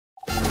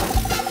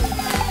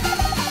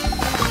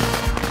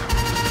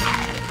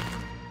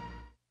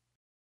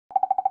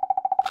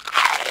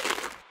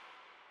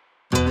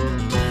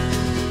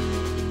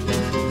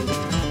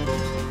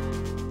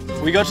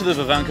We got to the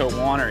Vivanco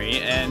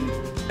Winery and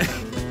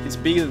it's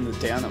bigger than the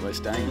town that we're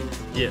staying in.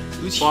 Yeah,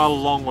 it was by a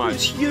long way. It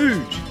was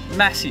huge,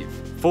 massive.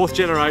 4th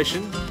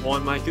generation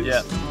winemakers.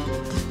 Yeah.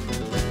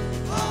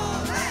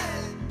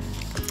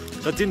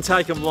 So it didn't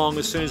take them long.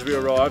 As soon as we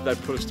arrived, they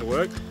put us to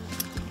work.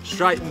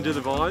 Straight into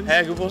the vines.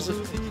 How good was it?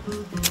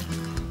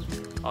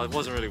 Oh, it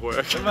wasn't really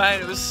work.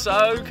 Mate, it was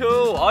so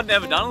cool. I'd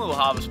never done a little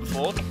harvest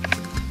before.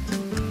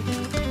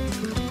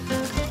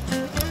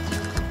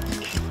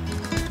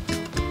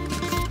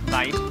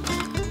 Mate,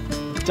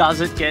 does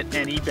it get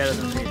any better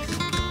than this?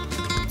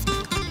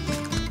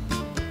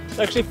 It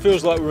actually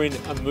feels like we're in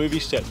a movie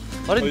set.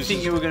 I didn't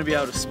think you were going to be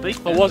able to speak.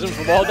 I wasn't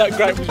for a while. That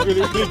grape was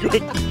really, really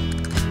good.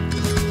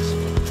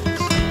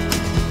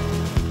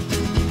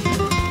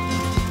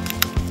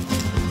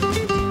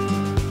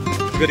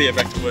 We've got to get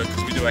back to work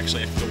because we do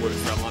actually have to work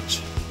for our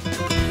lunch.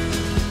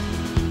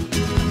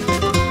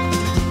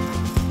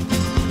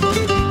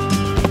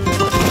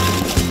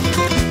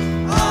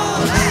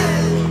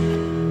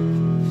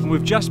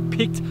 We've just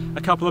picked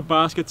a couple of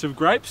baskets of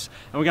grapes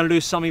and we're going to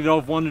do something that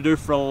I've wanted to do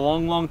for a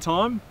long, long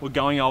time. We're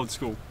going old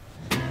school.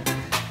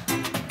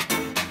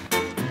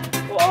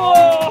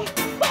 Oh!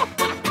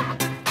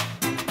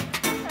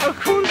 How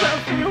cool does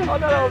that feel? I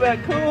don't know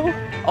about cool.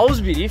 I was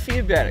a bit iffy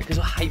about it because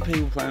I hate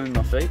people playing with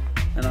my feet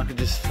and I could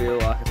just feel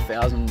like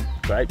 1,000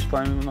 grapes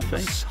playing with my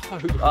feet. So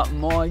good. But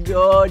my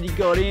God, you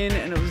got in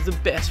and it was the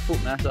best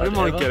foot massage ever. I didn't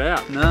want to get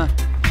out. Nah.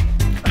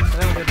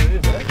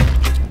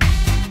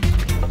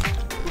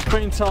 We've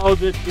been told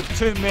that if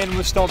 2 men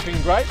were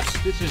stomping grapes,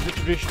 this is the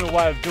traditional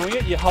way of doing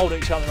it. You hold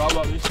each other up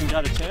like this and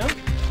go to town.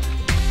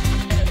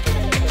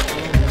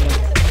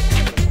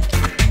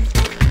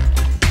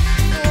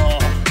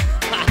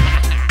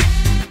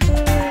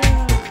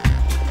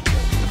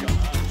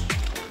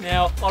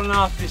 Now, I don't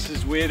know if this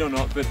is weird or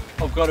not, but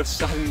I've got a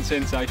sudden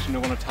sensation I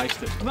want to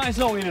taste it. Mate, it's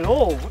not weird at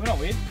all. We're not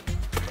weird.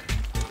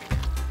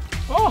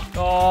 Oh!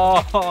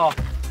 Oh!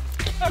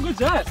 How good's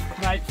that?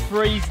 Mate,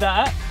 freeze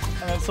that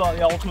and it's like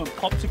the ultimate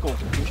popsicle.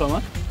 Try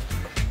mate.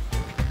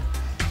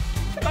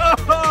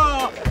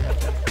 Oh!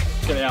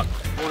 Get out.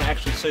 I want to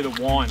actually see the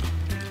wine.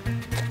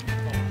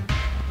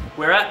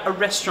 We're at a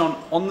restaurant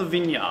on the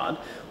vineyard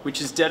which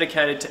is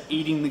dedicated to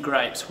eating the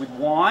grapes with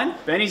wine.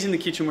 Benny's in the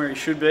kitchen where he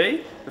should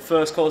be. The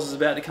first course is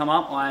about to come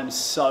up. I am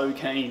so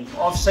keen.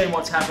 I've seen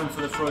what's happened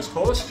for the first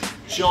course.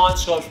 Giant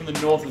scallops from the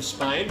north of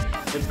Spain.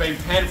 They've been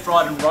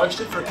pan-fried and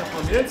roasted for a couple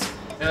of minutes.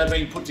 Now they're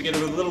being put together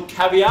with a little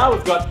caviar.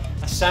 We've got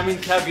a salmon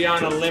caviar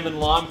and a lemon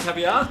lime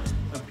caviar.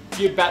 A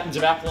few battens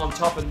of apple on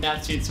top and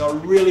that's it. So a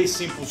really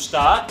simple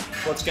start.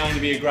 What's going to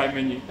be a great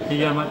menu. Here you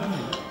go, mate.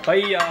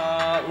 Hey,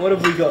 what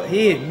have we got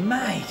here?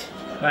 Mate,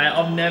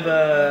 I've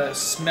never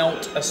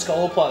smelt a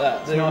scallop like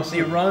that.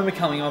 The aroma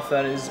coming off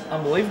that is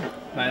unbelievable.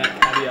 Mate,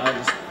 that caviar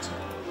just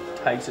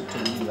takes it to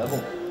a new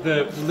level.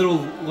 The little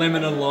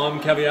lemon and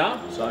lime caviar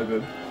So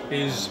good.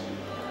 is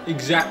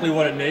exactly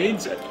what it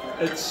needs.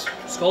 It's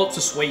Scallops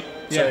are sweet,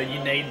 so Yeah.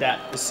 you need that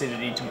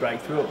acidity to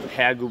break through it. But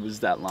how good was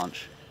that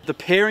lunch? The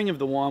pairing of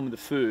the wine with the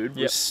food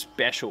was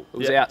special. It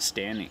was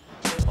outstanding.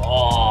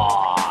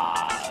 Oh,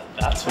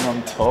 that's what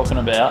I'm talking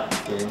about.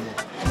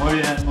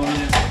 Muy bien, muy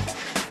bien.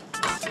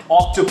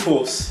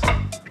 Octopus.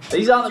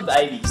 These aren't the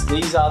babies,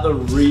 these are the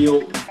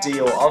real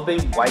deal. I've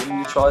been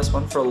waiting to try this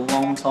one for a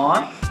long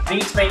time. I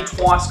think it's been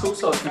twice cooked,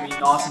 so it's gonna be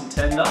nice and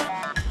tender.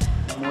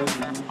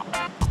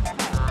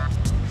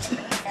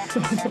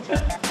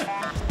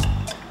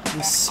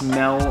 The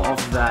smell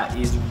of that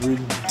is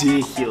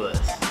ridiculous.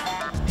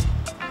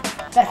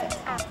 Perfect.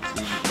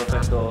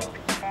 Perfecto.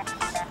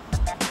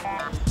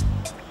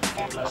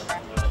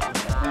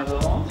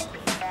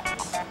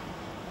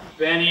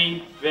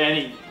 Benny.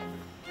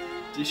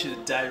 Dish of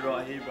the day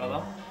right here,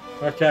 brother.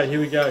 okay, here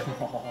we go.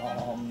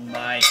 Oh,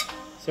 mate.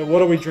 So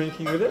what are we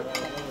drinking with it?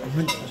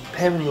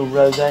 Pair with a little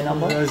rosé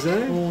number.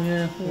 Rosé? Oh,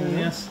 yeah. Oh,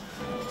 yes.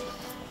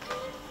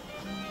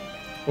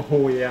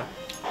 Oh yeah.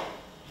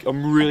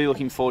 I'm really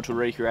looking forward to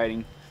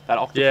recreating that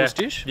octopus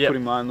dish.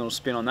 Putting my own little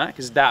spin on that,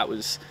 because that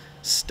was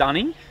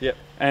stunning. Yep.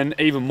 And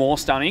even more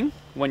stunning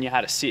when you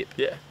had a sip.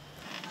 Yeah.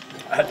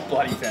 That's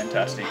bloody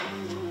fantastic.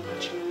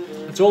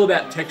 It's all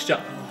about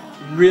texture.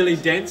 Really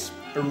dense,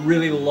 a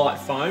really light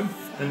foam,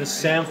 and the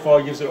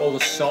samphire gives it all the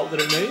salt that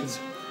it needs.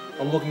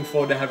 I'm looking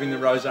forward to having the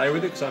rosé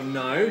with it because I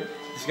know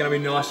it's going to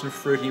be nice and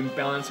fruity and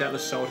balance out the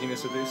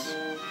saltiness of this.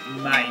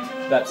 Mate,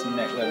 that's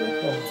next level.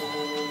 Oh.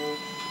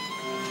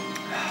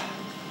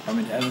 I'm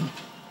in heaven.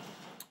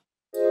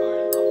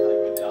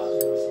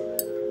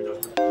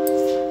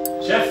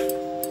 Chef?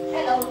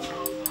 Hello.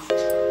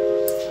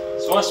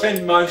 So I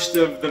spend most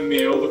of the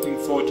meal looking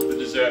forward to the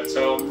dessert,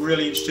 so I'm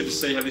really interested to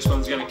see how this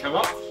one's going to come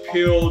up.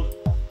 Peeled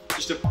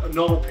just a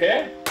normal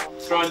pear,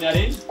 throwing that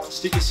in,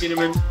 stick of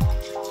cinnamon,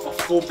 a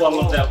full bottle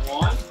of that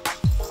wine,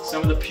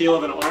 some of the peel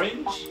of an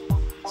orange,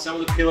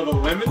 some of the peel of a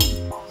lemon,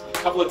 a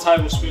couple of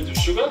tablespoons of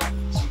sugar,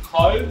 some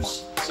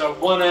cloves. So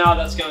 1 hour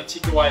that's going to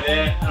tick away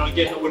there, and I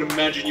would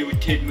imagine you would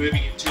keep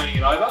moving and turning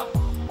it over,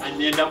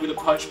 and end up with a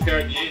poached pear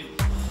at the end.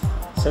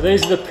 So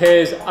these are the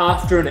pears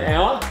after an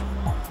hour.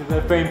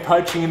 They've been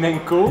poaching and then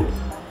cooled.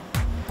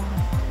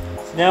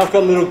 Now I've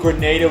got a little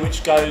granita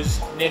which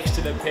goes next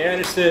to the pear, and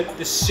it's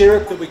the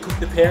syrup that we cook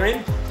the pear in.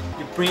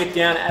 You bring it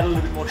down, add a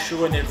little bit more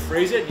sugar, and then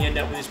freeze it, and you end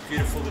up with this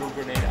beautiful little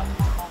granita.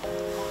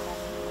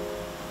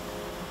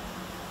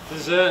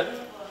 Dessert.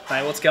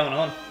 Mate, what's going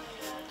on?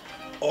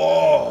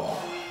 Oh!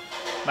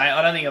 Mate,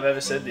 I don't think I've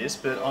ever said this,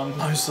 but I'm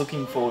most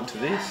looking forward to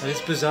this.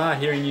 It's bizarre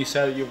hearing you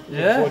say that you're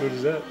looking forward to a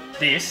dessert.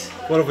 This?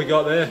 What have we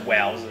got there?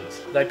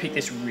 Wowzers. They picked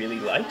this really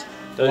late.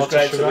 Those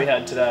grapes that we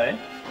had today,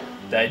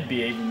 they'd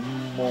be even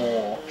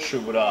more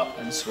sugared up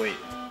and sweet.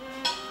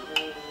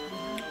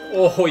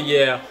 Oh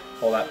yeah.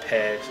 All that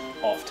pear's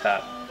off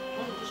tap.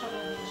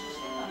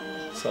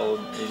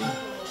 Solid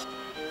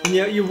eating.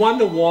 Yeah, you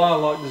wonder why I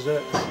like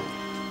desserts.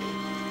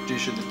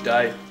 Dish of the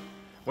day.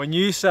 When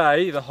you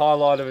say the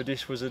highlight of a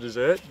dish was a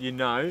dessert, you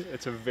know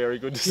it's a very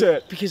good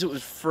dessert. Because it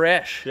was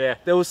fresh. Yeah.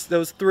 There was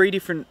 3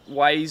 different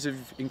ways of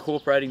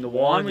incorporating the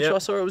wine, which I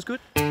saw it was good.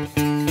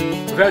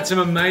 We've had some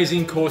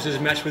amazing courses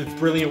matched with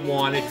brilliant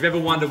wine. If you've ever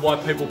wondered why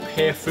people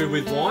pair food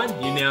with wine,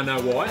 you now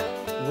know why.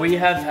 We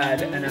have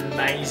had an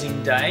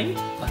amazing day.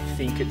 I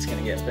think it's going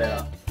to get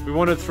better. We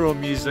wandered through a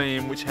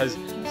museum which has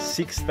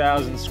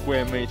 6,000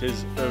 square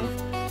meters of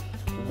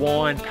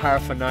wine,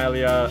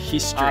 paraphernalia,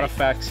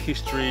 artifacts,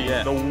 history,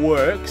 the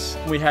works.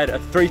 We had a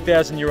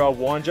 3,000-year-old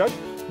wine jug,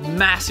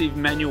 massive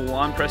manual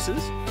wine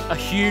presses, a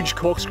huge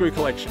corkscrew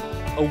collection,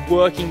 a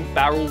working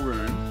barrel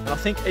room, and I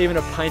think even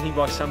a painting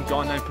by some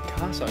guy named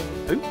Picasso.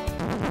 Who?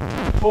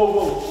 Whoa,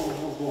 whoa,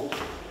 whoa,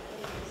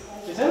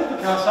 whoa. Is that a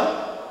Picasso?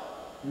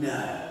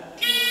 No.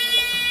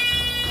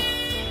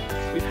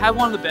 We've had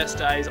one of the best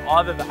days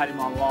I've ever had in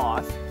my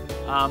life.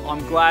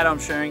 I'm glad I'm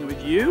sharing it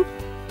with you.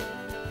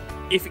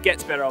 If it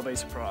gets better, I'll be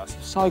surprised.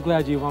 So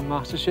glad you won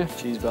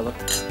MasterChef. Cheers, brother.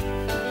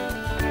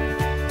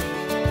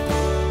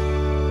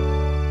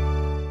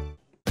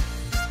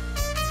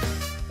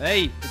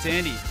 Hey, it's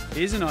Andy.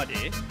 Here's an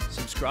idea.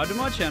 Subscribe to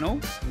my channel,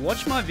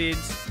 watch my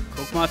vids,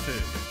 cook my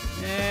food,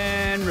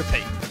 and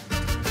repeat.